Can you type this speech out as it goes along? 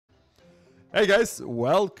Hey guys,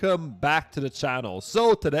 welcome back to the channel.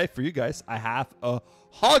 So today for you guys, I have a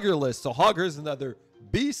Hogger list. So Hogger is another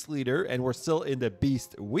beast leader and we're still in the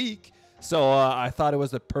beast week. So I thought it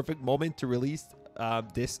was the perfect moment to release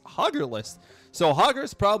this Hogger list. So Hogger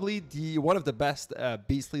is probably one of the best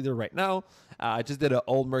beast leader right now. I just did an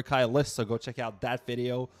old Murkai list, so go check out that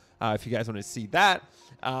video if you guys want to see that.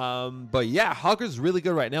 But yeah, Hogger is really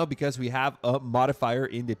good right now because we have a modifier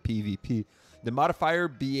in the PvP. The modifier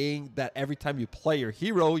being that every time you play your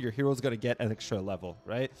hero is going to get an extra level,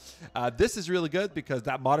 right? This is really good because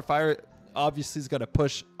that modifier obviously is going to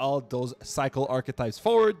push all those cycle archetypes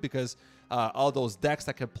forward because all those decks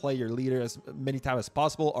that can play your leader as many times as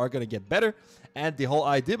possible are going to get better. And the whole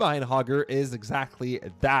idea behind Hogger is exactly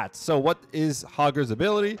that. So what is Hogger's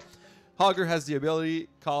ability? Hogger has the ability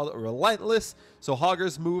called Relentless. So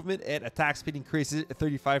Hogger's movement and attack speed increases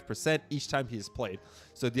 35% each time he is played.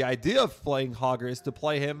 So the idea of playing Hogger is to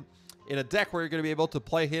play him in a deck where you're going to be able to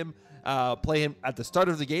play him at the start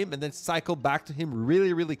of the game and then cycle back to him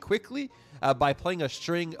really quickly by playing a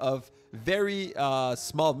string of very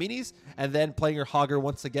small minis and then playing your Hogger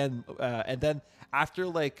once again. And then after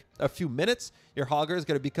like a few minutes, your Hogger is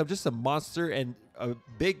going to become just a monster and a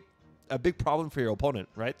big problem for your opponent,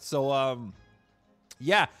 right? So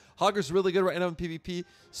yeah, Hogger's really good right now in PvP,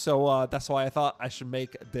 so that's why I thought I should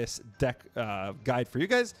make this deck guide for you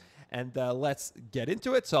guys. And let's get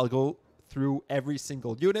into it. So I'll go through every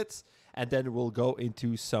single unit and then we'll go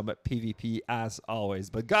into some PvP as always.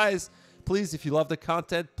 But guys, please, if you love the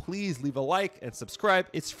content, please leave a like and subscribe.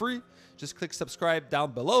 It's free. Just click subscribe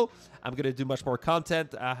down below. I'm gonna do much more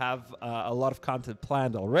content. I have a lot of content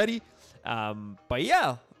planned already, but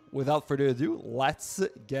yeah, without further ado, let's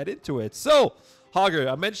get into it. So,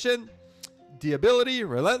 Hogger, I mentioned the ability,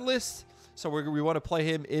 Relentless. So we want to play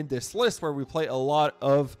him in this list where we play a lot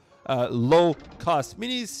of low-cost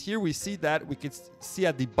minis. Here we see that. We can see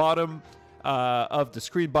at the bottom of the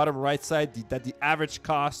screen, bottom right side, that the average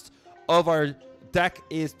cost of our deck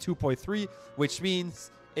is 2.3, which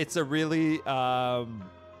means it's a really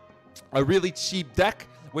cheap deck,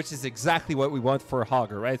 which is exactly what we want for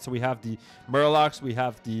Hogger, right? So we have the Murlocs, we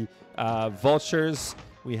have the Vultures,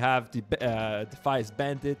 we have the Defies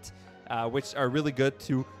Bandit, which are really good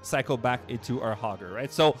to cycle back into our Hogger,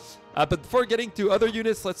 right? So, but before getting to other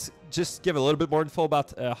units, let's just give a little bit more info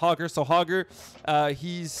about Hogger. So Hogger,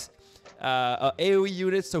 he's an AoE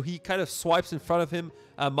unit, so he kind of swipes in front of him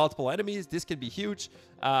multiple enemies. This can be huge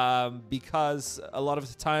because a lot of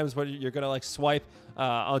the times when you're gonna like swipe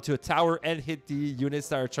onto a tower and hit the units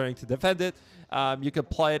that are trying to defend it, you can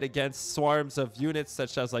play it against swarms of units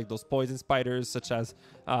such as like those poison spiders, such as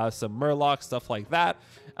some Murlocs, stuff like that.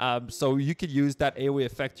 So you could use that AoE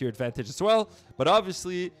effect to your advantage as well. But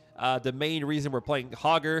obviously, the main reason we're playing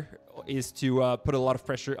Hogger is to put a lot of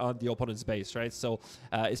pressure on the opponent's base, right? So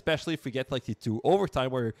especially if we get like to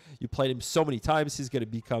overtime where you played him so many times, he's going to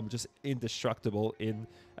become just indestructible in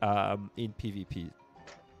PvP.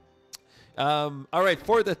 All right,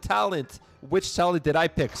 for the talent, which talent did I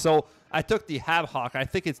pick? So I took the Ham Hawk. I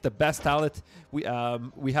think it's the best talent. We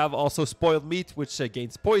have also Spoiled Meat, which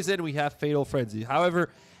gains poison. We have Fatal Frenzy. However,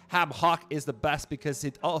 Ham Hawk is the best because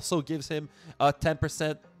it also gives him a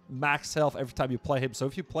 10% max health every time you play him. So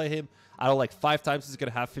if you play him, I don't know, like 5 times, he's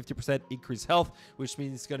going to have 50% increased health, which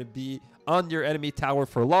means he's going to be on your enemy tower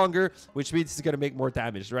for longer, which means he's going to make more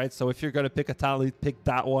damage, right? So if you're going to pick a talent, pick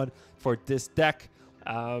that one for this deck.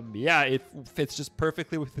 Yeah, it fits just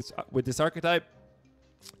perfectly with this archetype.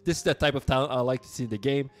 This is the type of talent I like to see in the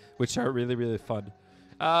game, which are really fun.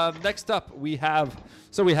 Next up, we have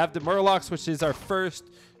the Murlocs, which is our first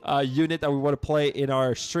unit that we want to play in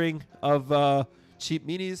our string of cheap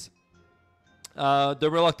minis. The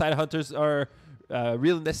Murloc Tidehunters are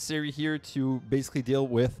really necessary here to basically deal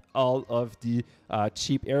with all of the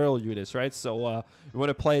cheap aerial units, right? So we want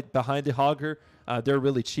to play it behind the Hogger. They're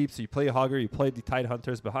really cheap, so you play a Hogger, you play the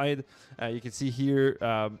Tidehunters behind. You can see here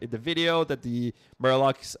in the video that the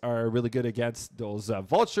Murlocs are really good against those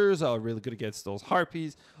Vultures, are really good against those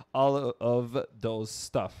Harpies, all of those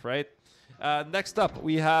stuff, right? Next up,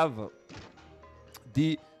 we have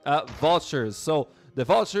the Vultures. So the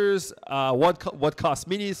Vultures, what cost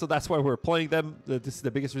minis, so that's why we're playing them. This is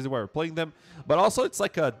the biggest reason why we're playing them. But also, it's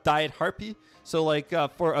like a diet Harpy. So like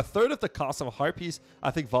for a third of the cost of Harpies,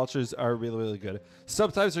 I think Vultures are really good.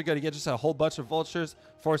 Sometimes you're going to get just a whole bunch of Vultures,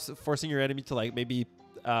 forcing your enemy to like maybe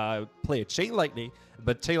play a Chain Lightning,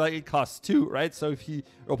 but Chain Lightning costs 2, right? So if your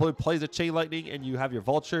opponent plays a Chain Lightning and you have your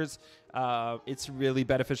Vultures, it's really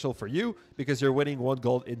beneficial for you because you're winning 1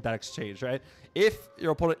 gold in that exchange, right? If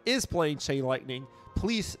your opponent is playing Chain Lightning,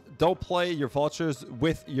 please don't play your vultures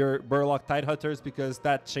with your Murloc Tidehunters because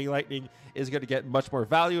that chain lightning is going to get much more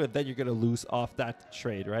value, and then you're going to lose off that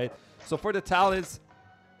trade, right? So for the talents,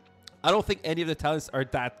 I don't think any of the talents are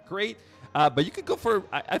that great, but you could go for,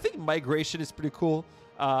 I think migration is pretty cool.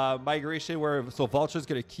 Migration where, so vulture is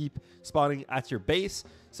going to keep spawning at your base.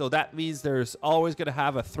 So that means there's always going to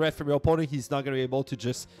have a threat from your opponent. He's not going to be able to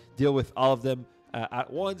just deal with all of them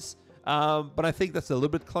at once. But I think that's a little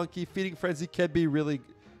bit clunky. Feeding Frenzy can be really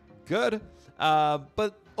good.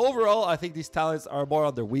 But overall, I think these talents are more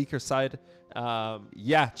on the weaker side.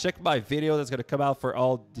 Yeah, check my video that's going to come out for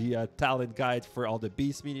all the talent guide for all the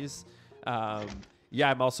beast minis. Yeah,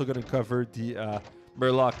 I'm also going to cover the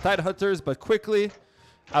Murloc Tidehunters, but quickly,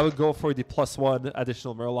 I would go for the +1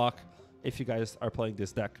 additional Murloc if you guys are playing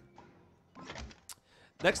this deck.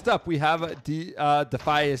 Next up, we have the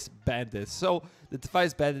Defias Bandits. So the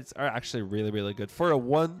Defias Bandits are actually really, really good. For a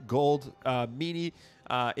 1 gold mini,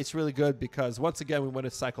 it's really good because, once again, we want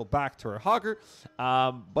to cycle back to our Hogger.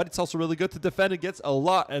 But it's also really good to defend against a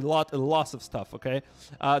lot of stuff, okay?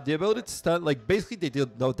 The ability to stun, like, basically they deal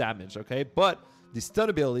no damage, okay? But the stun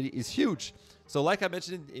ability is huge. So like I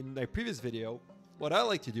mentioned in my previous video, what I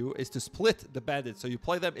like to do is to split the bandits. So you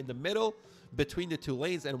play them in the middle between the 2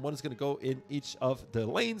 lanes, and one is going to go in each of the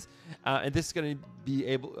lanes. And this is going to be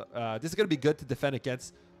this is going to be good to defend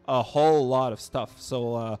against a whole lot of stuff.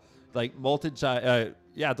 So like Molten Giant,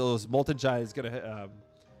 yeah, those Molten Giant is going to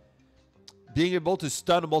being able to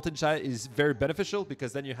stun a Molten Giant is very beneficial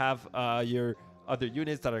because then you have your other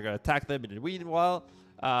units that are going to attack them in the meanwhile.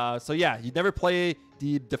 So yeah, you never play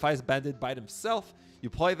the Defias Bandit by themselves. You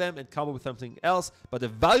play them and combo with something else, but the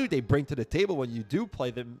value they bring to the table when you do play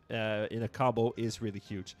them in a combo is really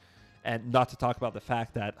huge. And not to talk about the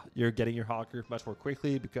fact that you're getting your Hogger much more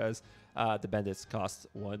quickly because the bandits cost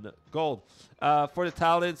 1 gold. For the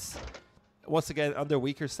talents, once again, on the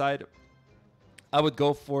weaker side, I would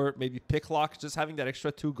go for maybe Picklock. Just having that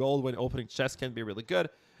extra 2 gold when opening chests can be really good.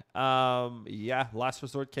 Yeah, Last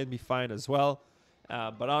Resort can be fine as well.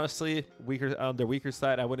 But honestly, on the weaker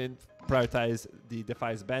side, I wouldn't prioritize the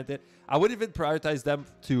Defias Bandit. I wouldn't even prioritize them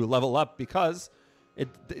to level up because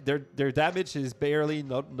their damage is barely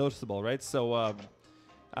noticeable, right? So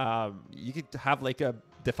you could have like a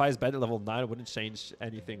Defias Bandit level 9. It wouldn't change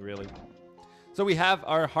anything really. So we have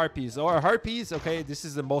our Harpies. So our Harpies, okay, this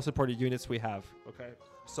is the most important units we have, okay?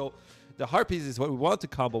 So the Harpies is what we want to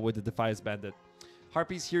combo with the Defias Bandit.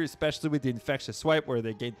 Harpies here, especially with the Infectious Swipe where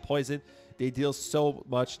they gain poison, they deal so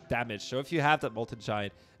much damage. So if you have that Molten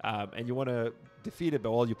Giant and you want to defeat it,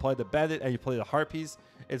 but well, you play the Bandit and you play the Harpies,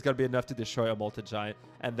 it's going to be enough to destroy a Molten Giant.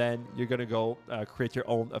 And then you're going to go create your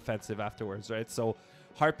own offensive afterwards, right? So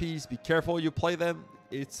Harpies, be careful you play them.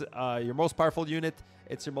 It's your most powerful unit.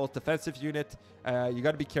 It's your most defensive unit. You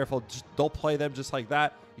got to be careful. Just don't play them just like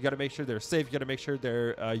that. You got to make sure they're safe. You got to make sure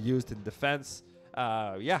they're used in defense.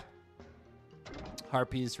 Yeah.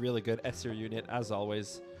 Harpies, really good S tier unit as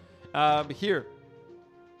always. Here,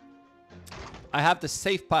 I have the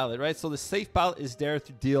safe pilot, right? So the safe pilot is there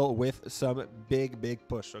to deal with some big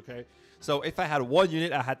push, okay? So if I had 1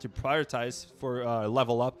 unit I had to prioritize for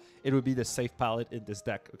level up, it would be the safe pilot in this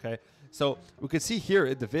deck, okay? So we can see here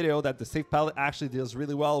in the video that the safe pilot actually deals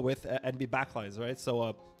really well with enemy backlines, right?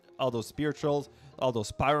 So all those spirituals, all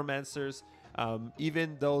those pyromancers,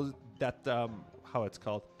 even those that how it's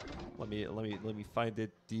called. Let me find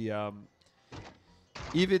it. The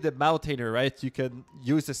even the Mountainer, right? You can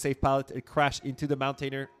use the safe pilot and crash into the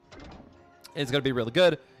Mountainer. It's gonna be really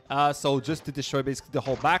good. So just to destroy basically the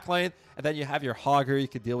whole backline, and then you have your Hogger. You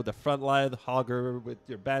can deal with the front line, the Hogger with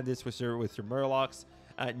your bandits, with your Murlocs,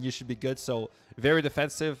 and you should be good. So very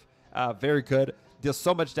defensive, very good. Deals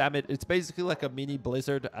so much damage. It's basically like a mini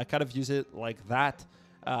Blizzard. I kind of use it like that.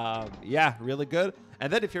 Yeah, really good.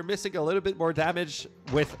 And then if you're missing a little bit more damage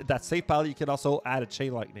with that safe pilot, you can also add a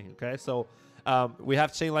Chain Lightning, okay? So we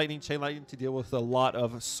have Chain Lightning to deal with a lot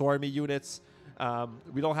of swarmy units.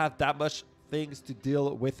 We don't have that much things to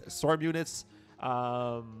deal with swarm units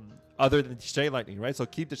other than Chain Lightning, right? So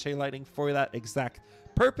keep the Chain Lightning for that exact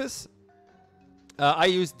purpose. I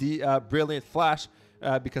use the Brilliant Flash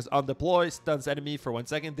because on deploy stuns enemy for 1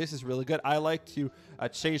 second. This is really good. I like to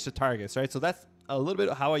change the targets, right? So that's a little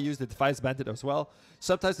bit how I use the Defias Bandit as well.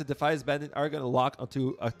 Sometimes the Defias Bandit are going to lock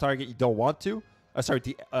onto a target you don't want to. Sorry,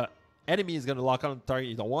 the enemy is going to lock on a target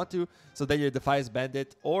you don't want to. So then your Defias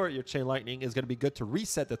Bandit or your Chain Lightning is going to be good to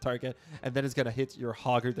reset the target, and then it's going to hit your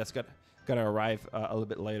Hogger that's going to arrive a little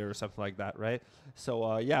bit later or something like that, right?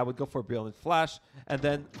 So yeah, I would go for Brilliant Flash. And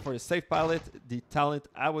then for the safe pilot, the talent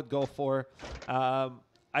I would go for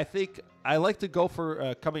I think I like to go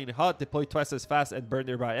for coming in hot, deploy twice as fast, and burn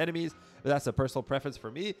nearby enemies. But that's a personal preference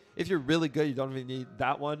for me. If you're really good, you don't really need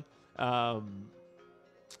that one.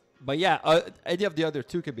 But yeah, any of the other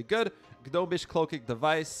two can be good. Gnomish cloaking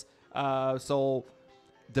device. So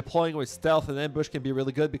deploying with stealth and ambush can be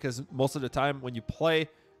really good because most of the time when you play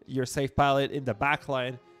your safe pilot in the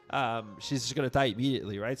backline, she's just going to die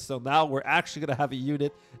immediately, right? So now we're actually going to have a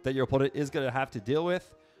unit that your opponent is going to have to deal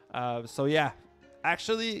with. So yeah,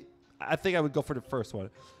 actually, I think I would go for the first one.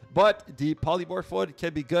 But the polymorph one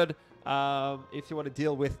can be good if you want to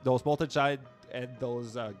deal with those multi-giant and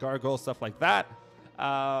those gargoyles, stuff like that.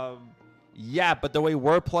 Yeah, but the way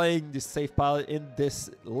we're playing the safe pilot in this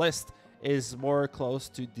list is more close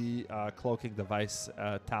to the cloaking device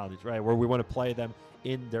talent, right? Where we want to play them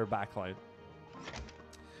in their backline.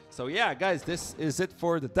 So yeah, guys, this is it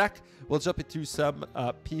for the deck. We'll jump into some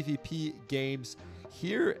PvP games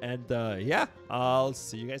here, and yeah, I'll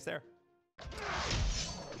see you guys there.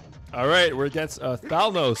 All right, we're against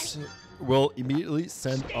Thalnos. We'll immediately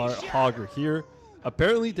send our Hogger here.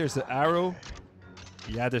 Apparently, there's an arrow.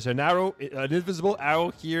 Yeah, there's an arrow, an invisible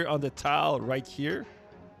arrow here on the tile right here.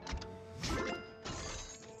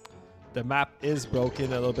 The map is broken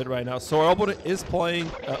a little bit right now. So our opponent is playing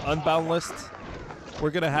Unbound list. We're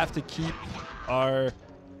going to have to keep our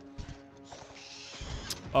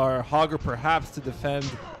Hogger perhaps to defend.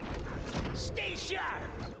 Stay sharp.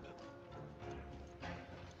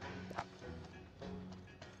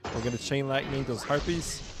 We're going to chain lightning those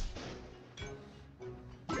harpies.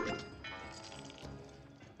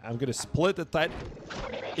 I'm going to split the Tide.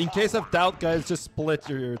 In case of doubt, guys, just split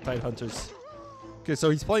your Tide Hunters. Okay, so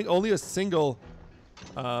he's playing only a single.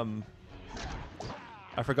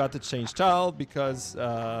 I forgot to change tile because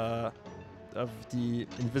of the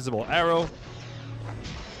invisible arrow.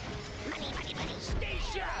 Stay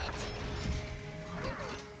sharp.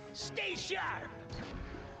 Stay sharp.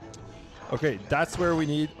 Okay, that's where we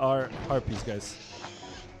need our harpies, guys.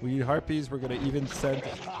 We need harpies. We're going to even send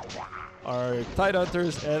our Tide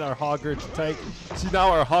Hunters and our Hogger to tank. See,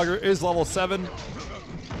 now our Hogger is level 7.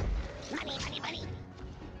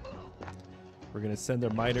 We're going to send our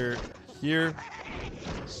Miner here.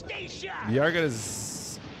 Stay sharp. We are going to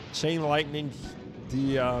chain lightning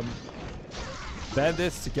the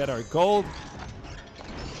bandits to get our gold.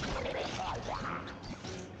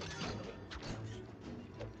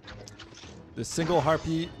 The single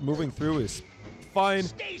harpy moving through is fine.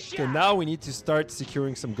 Okay, now we need to start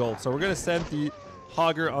securing some gold. So we're going to send the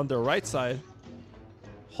Hogger on the right side,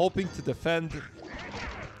 hoping to defend.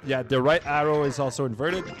 Yeah, the right arrow is also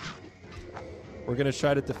inverted. We're going to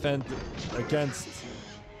try to defend against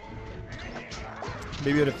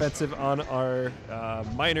maybe a defensive on our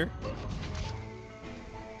Miner.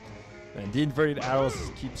 And the inverted arrows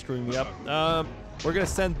keep screwing me up. We're going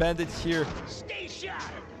to send bandits here. Stay sharp.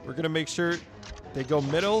 We're going to make sure they go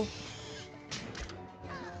middle.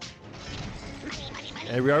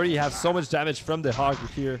 And we already have so much damage from the Hogger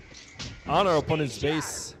here on our opponent's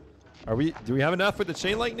base. Do we have enough for the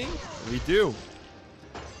chain lightning? We do.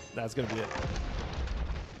 That's going to be it.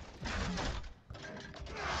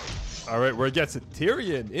 All right, we're against a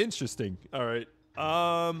Tyrion. Interesting. All right.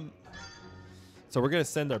 So we're going to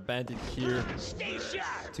send our bandit here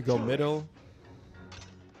to go middle.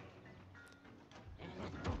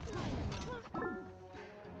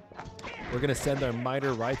 We're going to send our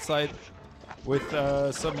Miner right side with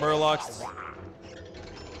some Murlocs.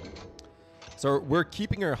 So we're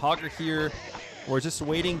keeping our Hogger here. We're just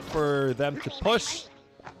waiting for them to push.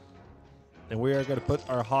 And we are going to put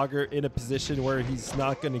our Hogger in a position where he's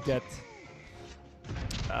not going to get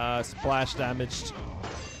splash damaged.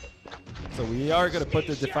 So we are going to put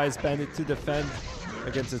the Defiance Bandit to defend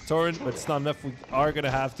against the Torrent, but it's not enough. We are going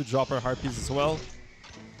to have to drop our Harpies as well.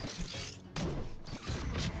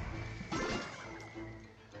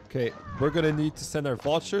 Okay, we're going to need to send our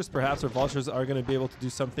Vultures. Perhaps our Vultures are going to be able to do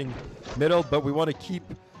something middle, but we want to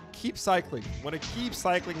keep cycling. We want to keep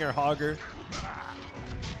cycling our Hogger.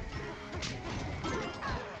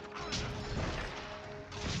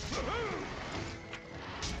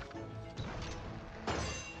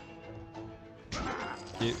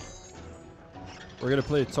 Okay. We're going to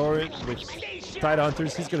play a Torrent with Tide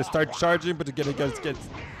Hunters. He's going to start charging, but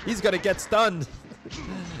he's going to get stunned.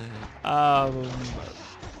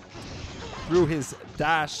 Through his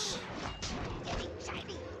dash.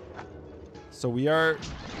 So we are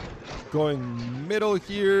going middle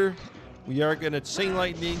here. We are going to chain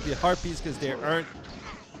lightning the Harpies because there aren't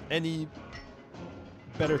any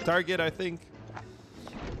better target, I think.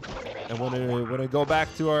 And want to go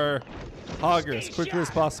back to our Hogger as quickly as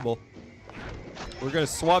possible. We're going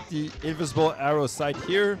to swap the invisible arrow sight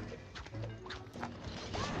here.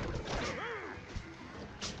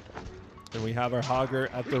 And we have our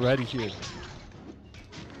Hogger at the ready here.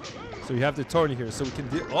 So we have the Tony here. So we can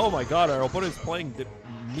do... Oh my god, our opponent is playing the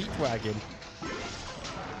meat wagon.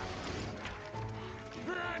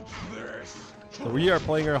 So we are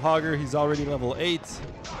playing our Hogger. He's already level 8.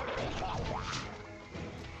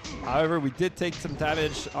 However, we did take some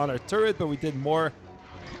damage on our turret, but we did more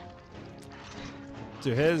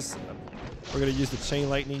to his. We're going to use the chain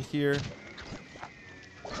lightning here.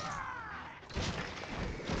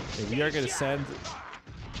 Okay, we are going to send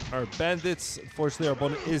our bandits. Unfortunately, our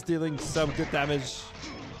opponent is dealing some good damage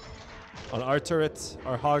on our turret.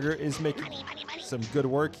 Our Hogger is making some good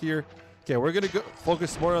work here. Okay, we're going to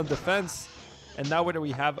focus more on defense. And now that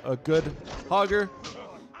we have a good Hogger,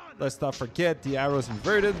 let's not forget the arrow's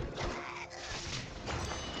inverted.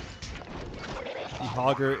 The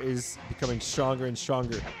Hogger is becoming stronger and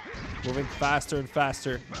stronger, moving faster and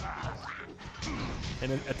faster,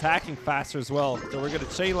 and attacking faster as well. So we're going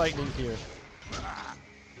to chain lightning here.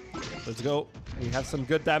 Let's go. We have some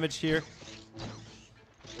good damage here.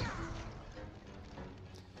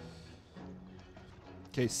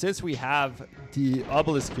 Okay, since we have the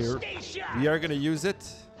obelisk here, we are going to use it.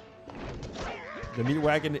 The meat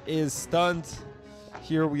wagon is stunned.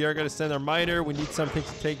 Here we are going to send our miner. We need something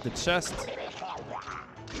to take the chest.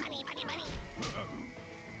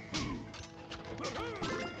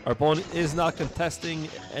 Our opponent is not contesting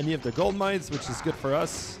any of the gold mines, which is good for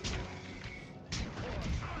us.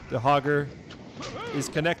 The Hogger is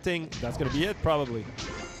connecting. That's going to be it, probably.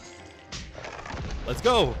 Let's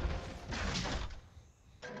go.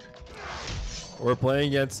 We're playing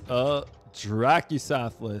against a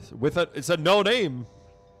S.A.F.E with a... It's a no name.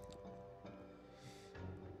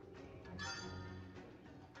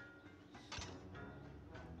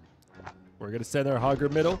 We're going to send our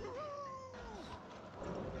Hogger middle.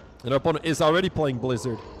 And our opponent is already playing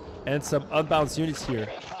Blizzard. And some unbalanced units here.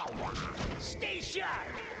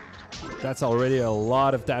 That's already a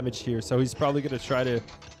lot of damage here. So he's probably going to try to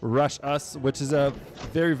rush us, which is a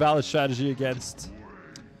very valid strategy against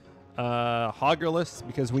Hoggerless,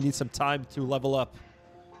 because we need some time to level up.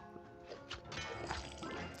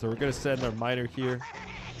 So we're going to send our miner here.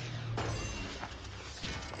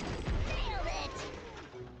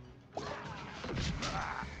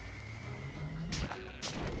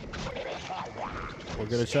 We're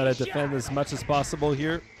going to try to defend as much as possible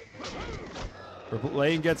here. We're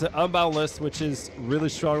playing against an unbound list, which is really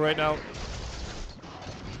strong right now.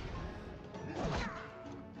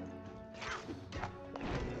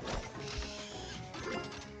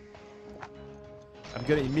 I'm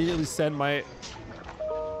going to immediately send my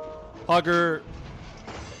Hogger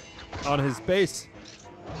on his base.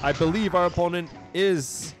 I believe our opponent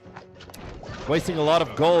is wasting a lot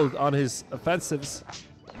of gold on his offensives.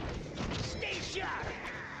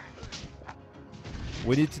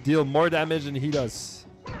 We need to deal more damage than he does.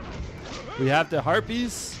 We have the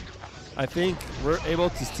Harpies. I think we're able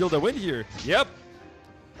to steal the win here. Yep.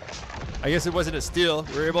 I guess it wasn't a steal.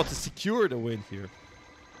 We're able to secure the win here.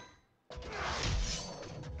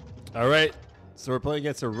 All right. So we're playing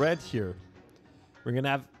against a red here. We're going to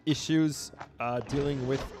have issues dealing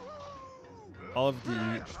with all of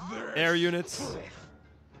the air units.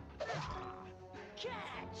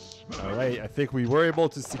 All right. I think we were able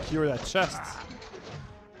to secure that chest.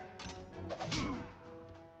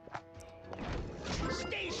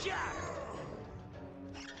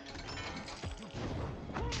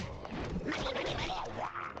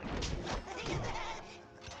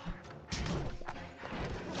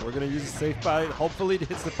 We're going to use a safe buy. Hopefully it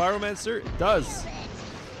hits the Pyromancer. It does.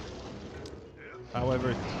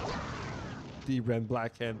 However, the Ren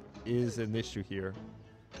Blackhand is an issue here.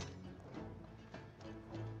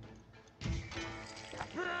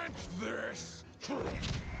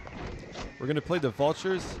 We're going to play the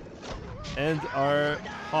Vultures and our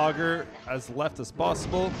Hogger as left as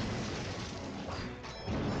possible.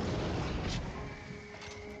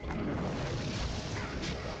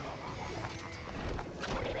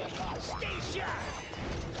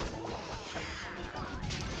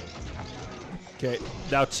 Okay,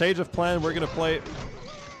 now change of plan. We're going to play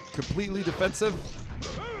completely defensive.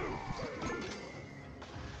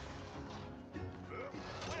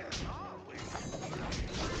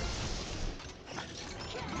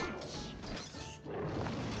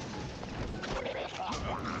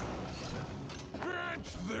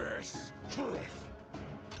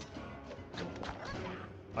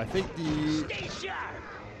 I think the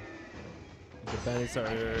bandits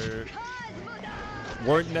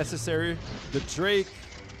weren't necessary. The Drake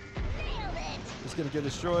He's gonna get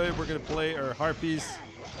destroyed. We're gonna play our harpies.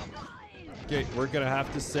 Okay, we're gonna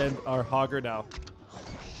have to send our Hogger now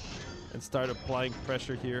and start applying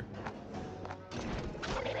pressure here.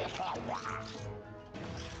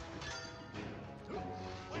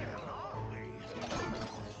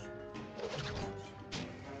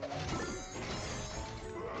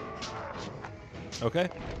 Okay.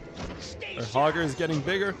 Our Hogger is getting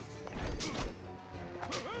bigger.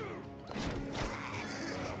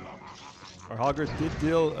 Our Hogger did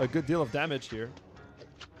deal a good deal of damage here.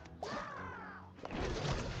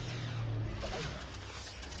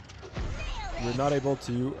 We're not able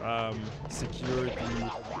to secure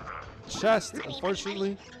the chest,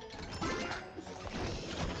 unfortunately.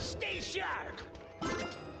 Stay sharp.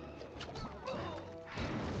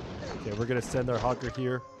 Okay, we're gonna send our Hogger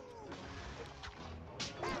here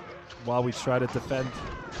while we try to defend.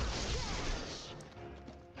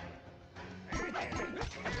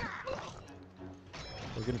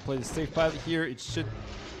 We're gonna play the safe pilot here. It should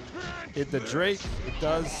hit the Drake. It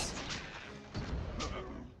does.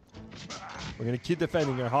 We're gonna keep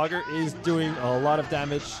defending. Our Hogger is doing a lot of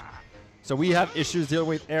damage. So we have issues dealing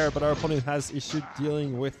with air, but our opponent has issues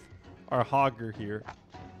dealing with our Hogger here.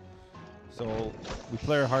 So we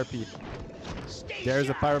play our Harpy.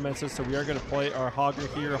 There's a Pyromancer, so we are gonna play our Hogger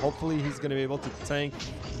here. Hopefully he's gonna be able to tank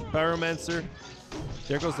the Pyromancer.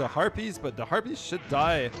 There goes the Harpies, but the Harpies should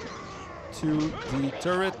die to the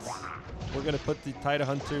turrets. We're gonna put the Titan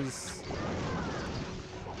Hunters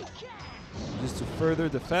just to further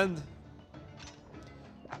defend.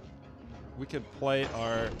 We can play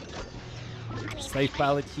our safe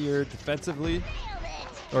pilot here defensively,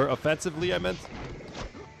 or offensively, I meant.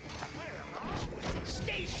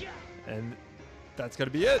 And that's gonna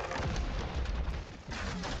be it.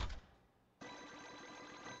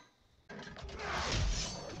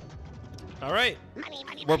 All right,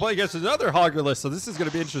 we're playing against another Hogger list, so this is gonna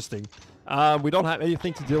be interesting. We don't have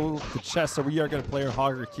anything to deal with the chest, so we are gonna play our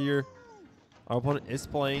Hogger here. Our opponent is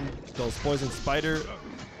playing those Poison Spider,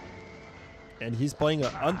 and he's playing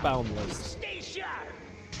an Unbound list,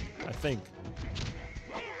 I think.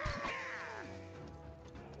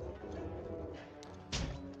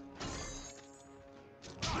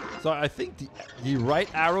 So I think the right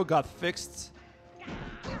arrow got fixed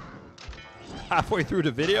halfway through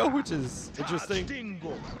the video, which is interesting.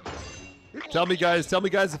 Tell me guys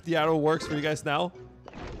if the arrow works for you guys now.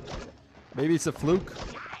 Maybe it's a fluke.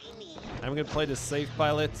 I'm gonna play the safe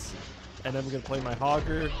pilot, and I'm gonna play my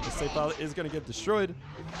Hogger. The safe pilot is gonna get destroyed,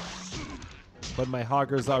 but my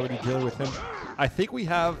Hogger is already dealing with him. I think we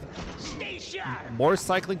have more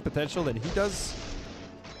cycling potential than he does.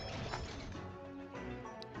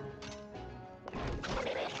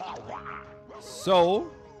 So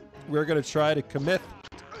we're gonna try to commit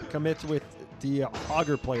with the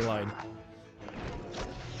Hogger play line.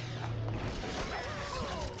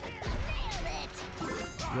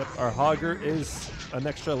 Yep, our Hogger is an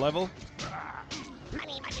extra level.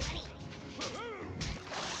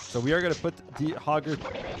 So we are gonna put the Hogger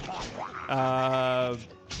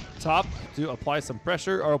top to apply some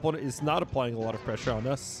pressure. Our opponent is not applying a lot of pressure on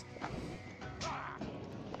us.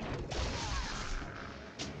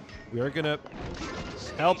 We are gonna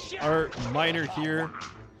help our miner here.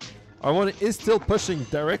 Our opponent is still pushing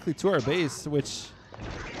directly to our base, which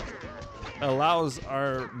allows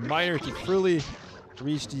our miner to freely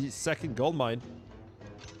reach the second gold mine.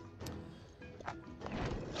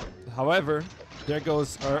 However, there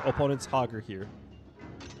goes our opponent's Hogger here.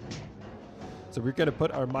 So we're gonna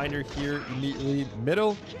put our miner here immediately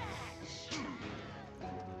middle.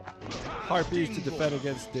 Harpies to defend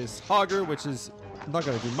against this Hogger, which is not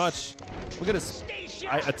gonna do much. We're gonna.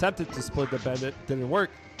 I attempted to split the bandit, didn't work,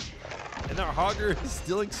 and our Hogger is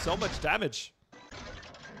dealing so much damage.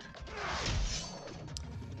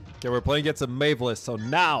 Okay, we're playing against a Mave list, so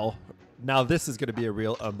now this is gonna be a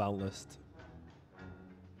real Unbound list.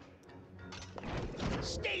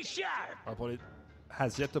 Stay sharp. Our opponent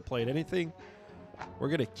has yet to play anything. We're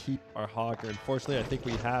gonna keep our Hogger. Unfortunately, I think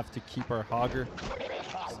we have to keep our Hogger.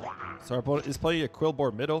 So our opponent is playing a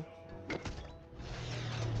Quillboar middle.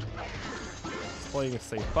 Playing a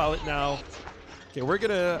safe pilot now. Okay, we're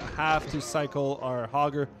gonna have to cycle our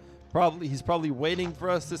Hogger. He's probably waiting for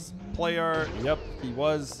us to play our. Yep, he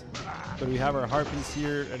was. But we have our Harpies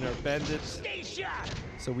here and our bandits.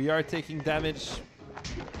 So we are taking damage.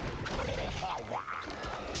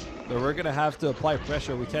 But we're gonna have to apply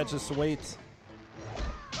pressure. We can't just wait.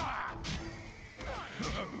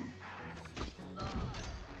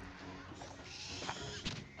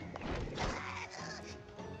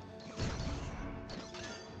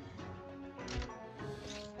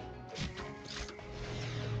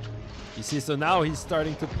 You see, so now he's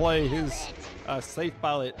starting to play his safe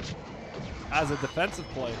pilot as a defensive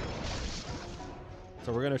play.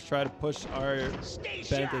 So we're gonna try to push our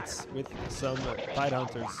bandits with some tide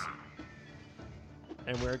hunters,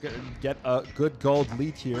 and we're gonna get a good gold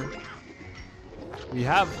lead here. We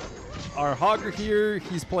have our Hogger here.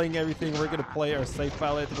 He's playing everything. We're gonna play our safe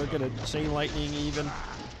pilot. We're gonna chain lightning even.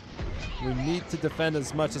 We need to defend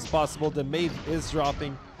as much as possible. The maid is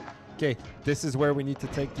dropping. Okay, this is where we need to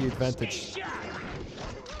take the advantage.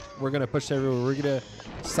 We're gonna push everywhere. We're gonna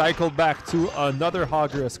cycle back to another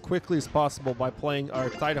Hogger as quickly as possible by playing our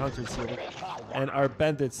tide hunters here and our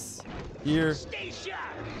bandits here.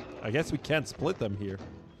 I guess we can't split them here.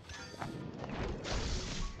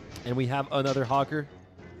 And we have another Hogger.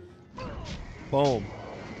 Boom,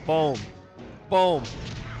 boom, boom,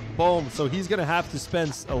 boom. So he's gonna have to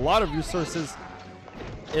spend a lot of resources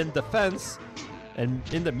in defense. And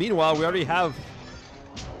in the meanwhile, we already have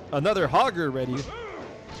another Hogger ready.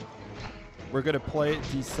 We're gonna play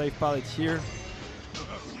the safe pilot here,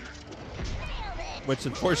 which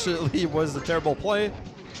unfortunately was a terrible play.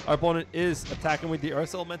 Our opponent is attacking with the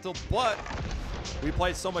Earth Elemental, but we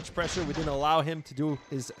applied so much pressure, we didn't allow him to do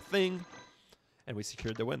his thing, and we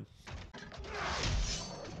secured the win.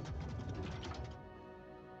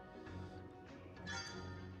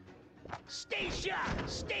 Stay sharp!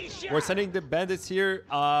 Stay sharp! We're sending the bandits here.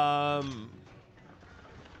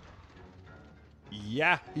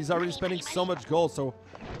 Yeah, he's already spending so much gold. So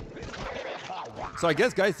I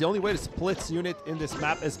guess, guys, the only way to split unit in this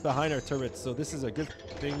map is behind our turrets. So this is a good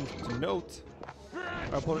thing to note.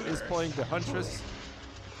 Our opponent is playing the Huntress.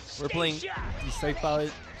 We're playing the safe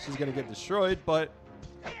pilot. She's gonna get destroyed, but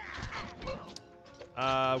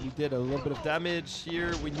we did a little bit of damage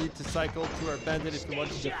here. We need to cycle to our bandit if we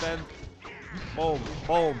want to defend. Boom,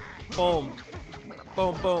 boom, boom,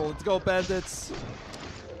 boom, boom. Let's go, bandits.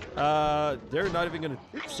 They're not even gonna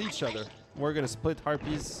see each other. We're gonna split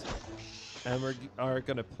harpies, and we are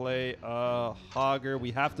gonna play Hogger.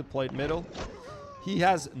 We have to play middle. He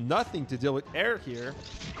has nothing to deal with air here.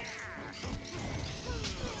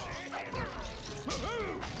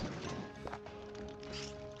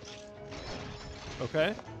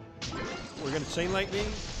 Okay, we're gonna chain lightning.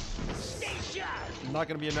 Not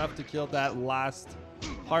gonna be enough to kill that last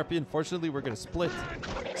harpy. Unfortunately, we're gonna split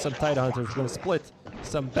some tide hunters. We're gonna split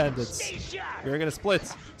some bandits. We're gonna split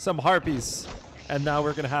some harpies, and now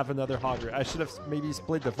we're gonna have another Hogger. I should have maybe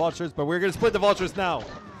split the vultures, but we're gonna split the vultures now,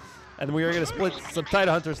 and we are gonna split some tide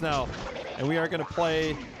hunters now, and we are gonna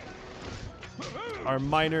play our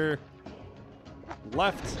miner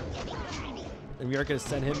left, and we are gonna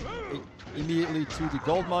send him immediately to the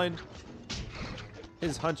gold mine.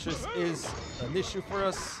 His Huntress is an issue for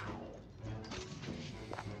us,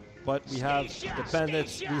 but we have the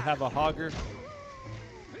bandits, we have a Hogger.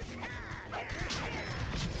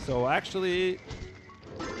 So actually,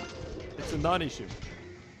 it's a non-issue.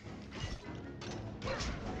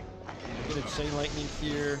 I'm gonna chain lightning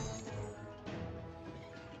here.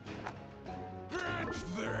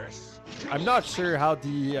 I'm not sure how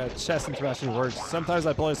the chess interaction works. Sometimes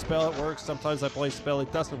I play a spell, it works. Sometimes I play a spell,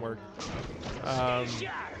 it doesn't work.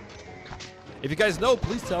 If you guys know,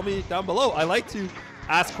 please tell me down below. I like to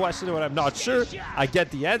ask questions when I'm not sure. I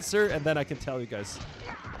get the answer, and then I can tell you guys.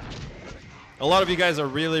 A lot of you guys are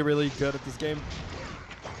really, really good at this game,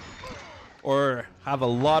 or have a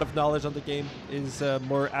lot of knowledge on the game is a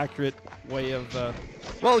more accurate way of,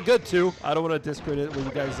 well, good too. I don't want to discredit what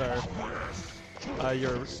you guys are,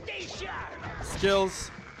 your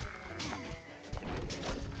skills.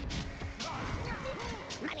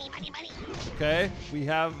 Okay, we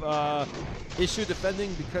have issue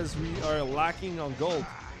defending because we are lacking on gold.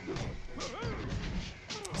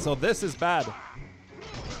 So this is bad.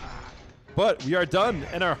 But we are done,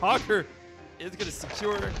 and our Hogger is going to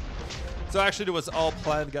secure. So actually it was all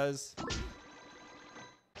planned, guys.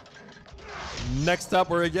 Next up,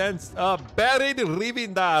 we're against Buried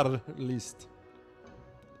Rivindar list.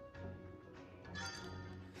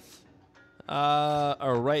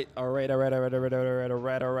 All right. Our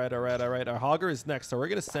Hogger is next, so we're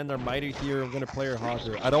gonna send our miner here. We're gonna play our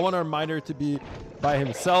Hogger. I don't want our miner to be by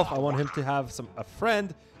himself. I want him to have a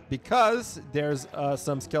friend, because there's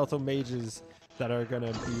some skeletal mages that are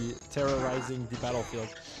gonna be terrorizing the battlefield.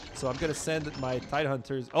 So I'm gonna send my tide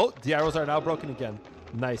hunters. Oh, the arrows are now broken again.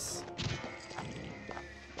 Nice.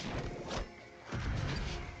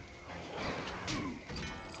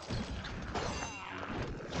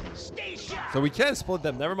 So we can't split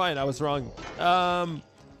them. Never mind, I was wrong.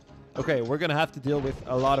 Okay, we're gonna have to deal with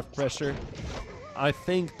a lot of pressure. I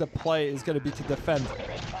think the play is gonna be to defend.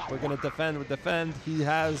 We're gonna defend. He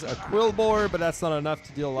has a quill bore, but that's not enough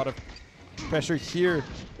to deal a lot of pressure here.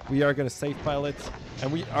 We are going to safe pilot,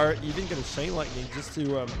 and we are even going to chain lightning just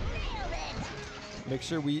to make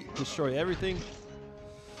sure we destroy everything.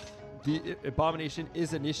 The abomination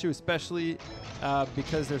is an issue, especially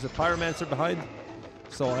because there's a pyromancer behind.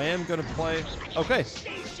 So I am going to play. Okay.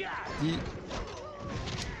 The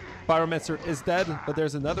pyromancer is dead, but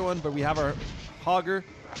there's another one. But we have our Hogger.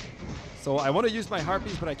 So I want to use my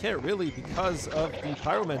harpies, but I can't really because of the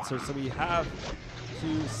pyromancer. So we have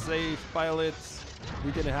to save pilots.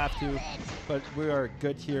 We didn't have to, but we are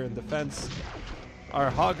good here in defense.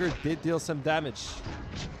 Our Hogger did deal some damage.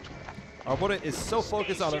 Our opponent is so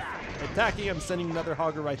focused on attacking. I'm sending another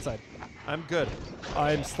Hogger right side. I'm good.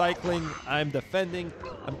 I'm cycling. I'm defending.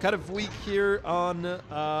 I'm kind of weak here on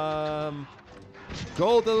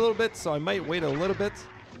gold a little bit, so I might wait a little bit.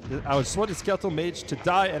 I just want the Skeletal Mage to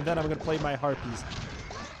die, and then I'm going to play my Harpies.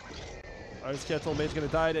 Our Skeletal Mage is going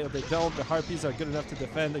to die. If they don't, the Harpies are good enough to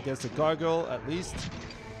defend against the Gargoyle, at least.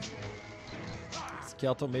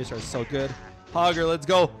 Skeletal Mage are so good. Hogger, let's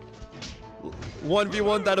go.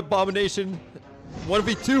 1v1 that abomination.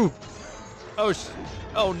 1v2.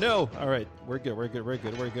 Oh no. All right, we're good. We're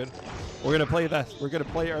gonna play that. We're gonna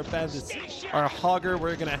play our bandits. Our Hogger,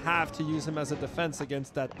 we're gonna have to use him as a defense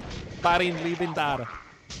against that Barin Libindara.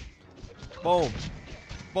 Boom.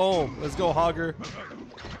 Boom. Let's go, Hogger.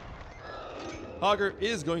 Hogger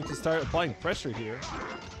is going to start applying pressure here,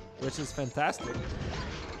 which is fantastic.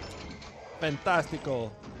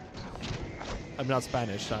 Fantastico. I'm not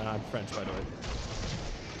Spanish. I'm French, by the way.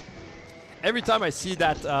 Every time I see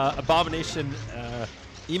that abomination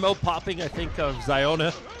emote popping, I think of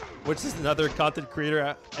Ziona, which is another content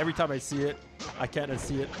creator. Every time I see it, I can't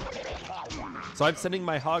unsee it. So I'm sending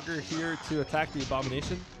my Hogger here to attack the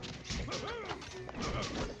abomination.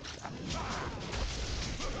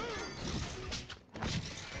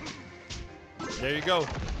 There you go.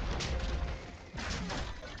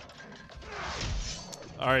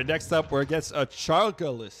 All right, next up, we're against a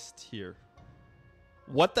Chargalist here.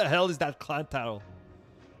 What the hell is that clan title?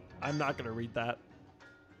 I'm not going to read that.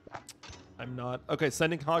 I'm not. Okay,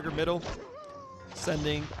 sending Hogger middle.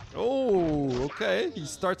 Sending. Oh, okay. He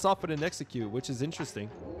starts off with an execute, which is interesting.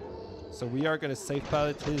 So we are going to safe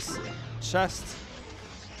pilot his chest.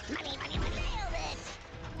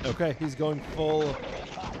 Okay, he's going full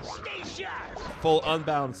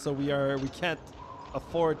unbound. So we can't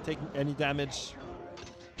afford taking any damage.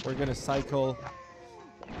 We're going to cycle.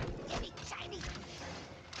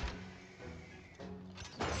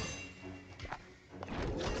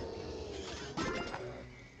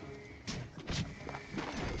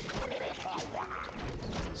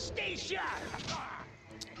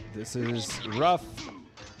 This is rough.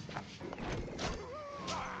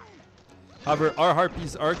 However, our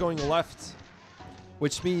Harpies are going left,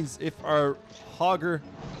 which means if our Hogger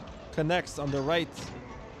connects on the right,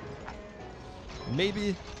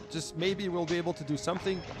 maybe, just maybe, we'll be able to do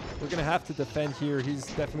something. We're going to have to defend here. He's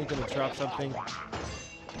definitely going to drop something.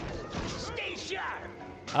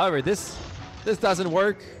 However, this doesn't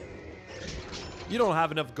work. You don't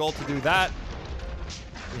have enough gold to do that.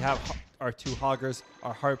 We have our two Hoggers,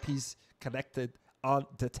 our Harpies connected on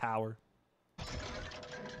the tower.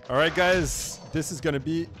 All right, guys, this is going to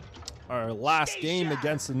be our last game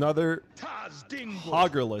against another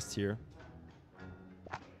Hogger list here.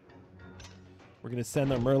 We're going to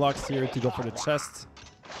send our Murlocs here to go for the chest.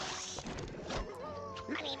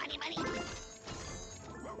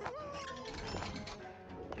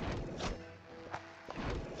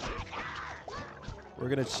 We're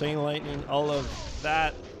going to chain lightning all of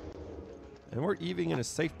that. And we're even in a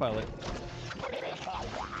safe pilot.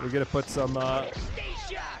 We're going to put some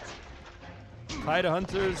Haida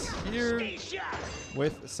Hunters here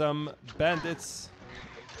with some bandits.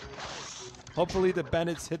 Hopefully the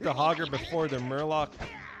bandits hit the Hogger before the Murloc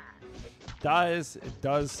dies. It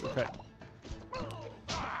does. Okay.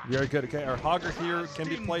 We are good. Okay, our Hogger here can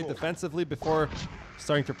be played defensively before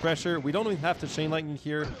starting to pressure. We don't even have to chain lightning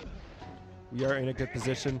here. We are in a good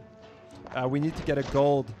position. We need to get a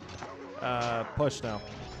gold push now.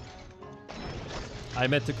 I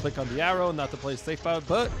meant to click on the arrow, not to play safe pilot,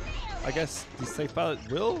 but I guess the safe pilot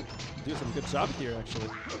will do some good job here, actually.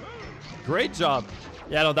 Great job.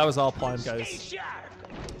 Yeah, no, that was all planned, guys.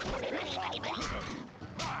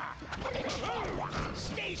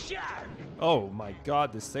 Oh my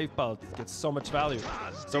god, this safe pilot gets so much value.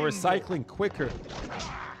 So we're cycling quicker.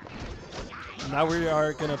 Now we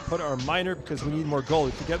are going to put our miner because we need more gold.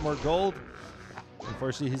 If we get more gold,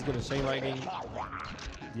 unfortunately, he's going to chain lightning.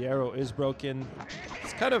 The arrow is broken.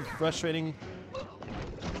 It's kind of frustrating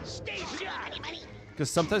because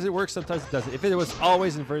sometimes it works, sometimes it doesn't. If it was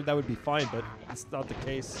always inverted, that would be fine, but it's not the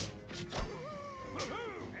case.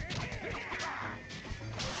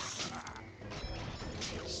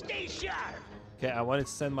 sharp. Okay, I wanted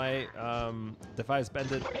to send my Defiance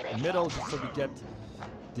Bandit middle just so we get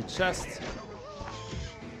the chest.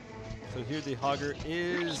 So here the Hogger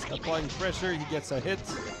is applying pressure. He gets a hit.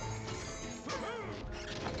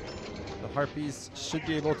 The Harpies should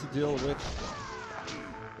be able to deal with...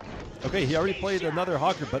 Okay, he already played another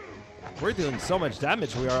Hogger, but we're dealing so much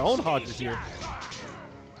damage with our own Hogger here.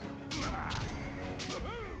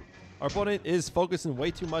 Our opponent is focusing way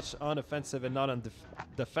too much on offensive and not on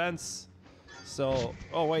defense. So,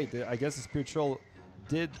 oh wait, I guess the Spiritual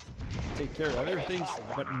did take care of everything,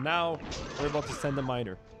 but now we're about to send the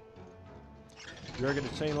Miner. We are going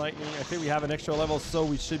to Chain Lightning. I think we have an extra level, so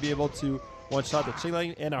we should be able to one-shot the Chain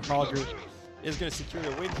Lightning, and our Hogger is going to secure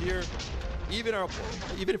the win here. Even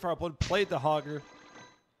if our opponent played the Hogger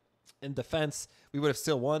in defense, we would have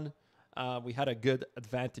still won. We had a good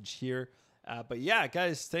advantage here. But yeah,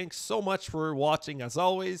 guys, thanks so much for watching. As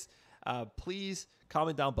always, please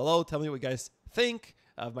comment down below. Tell me what you guys think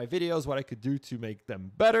of my videos, what I could do to make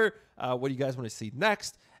them better. What do you guys want to see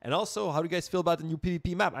next? And also, how do you guys feel about the new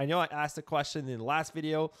PvP map? I know I asked a question in the last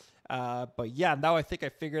video, but yeah, now I think I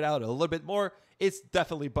figured out a little bit more. It's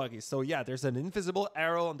definitely buggy. So yeah, there's an invisible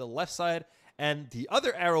arrow on the left side, and the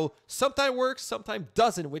other arrow sometimes works, sometimes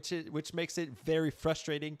doesn't, which makes it very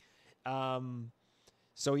frustrating.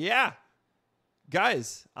 So yeah,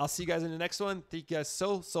 guys, I'll see you guys in the next one. Thank you guys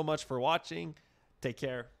so much for watching. Take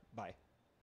care. Bye.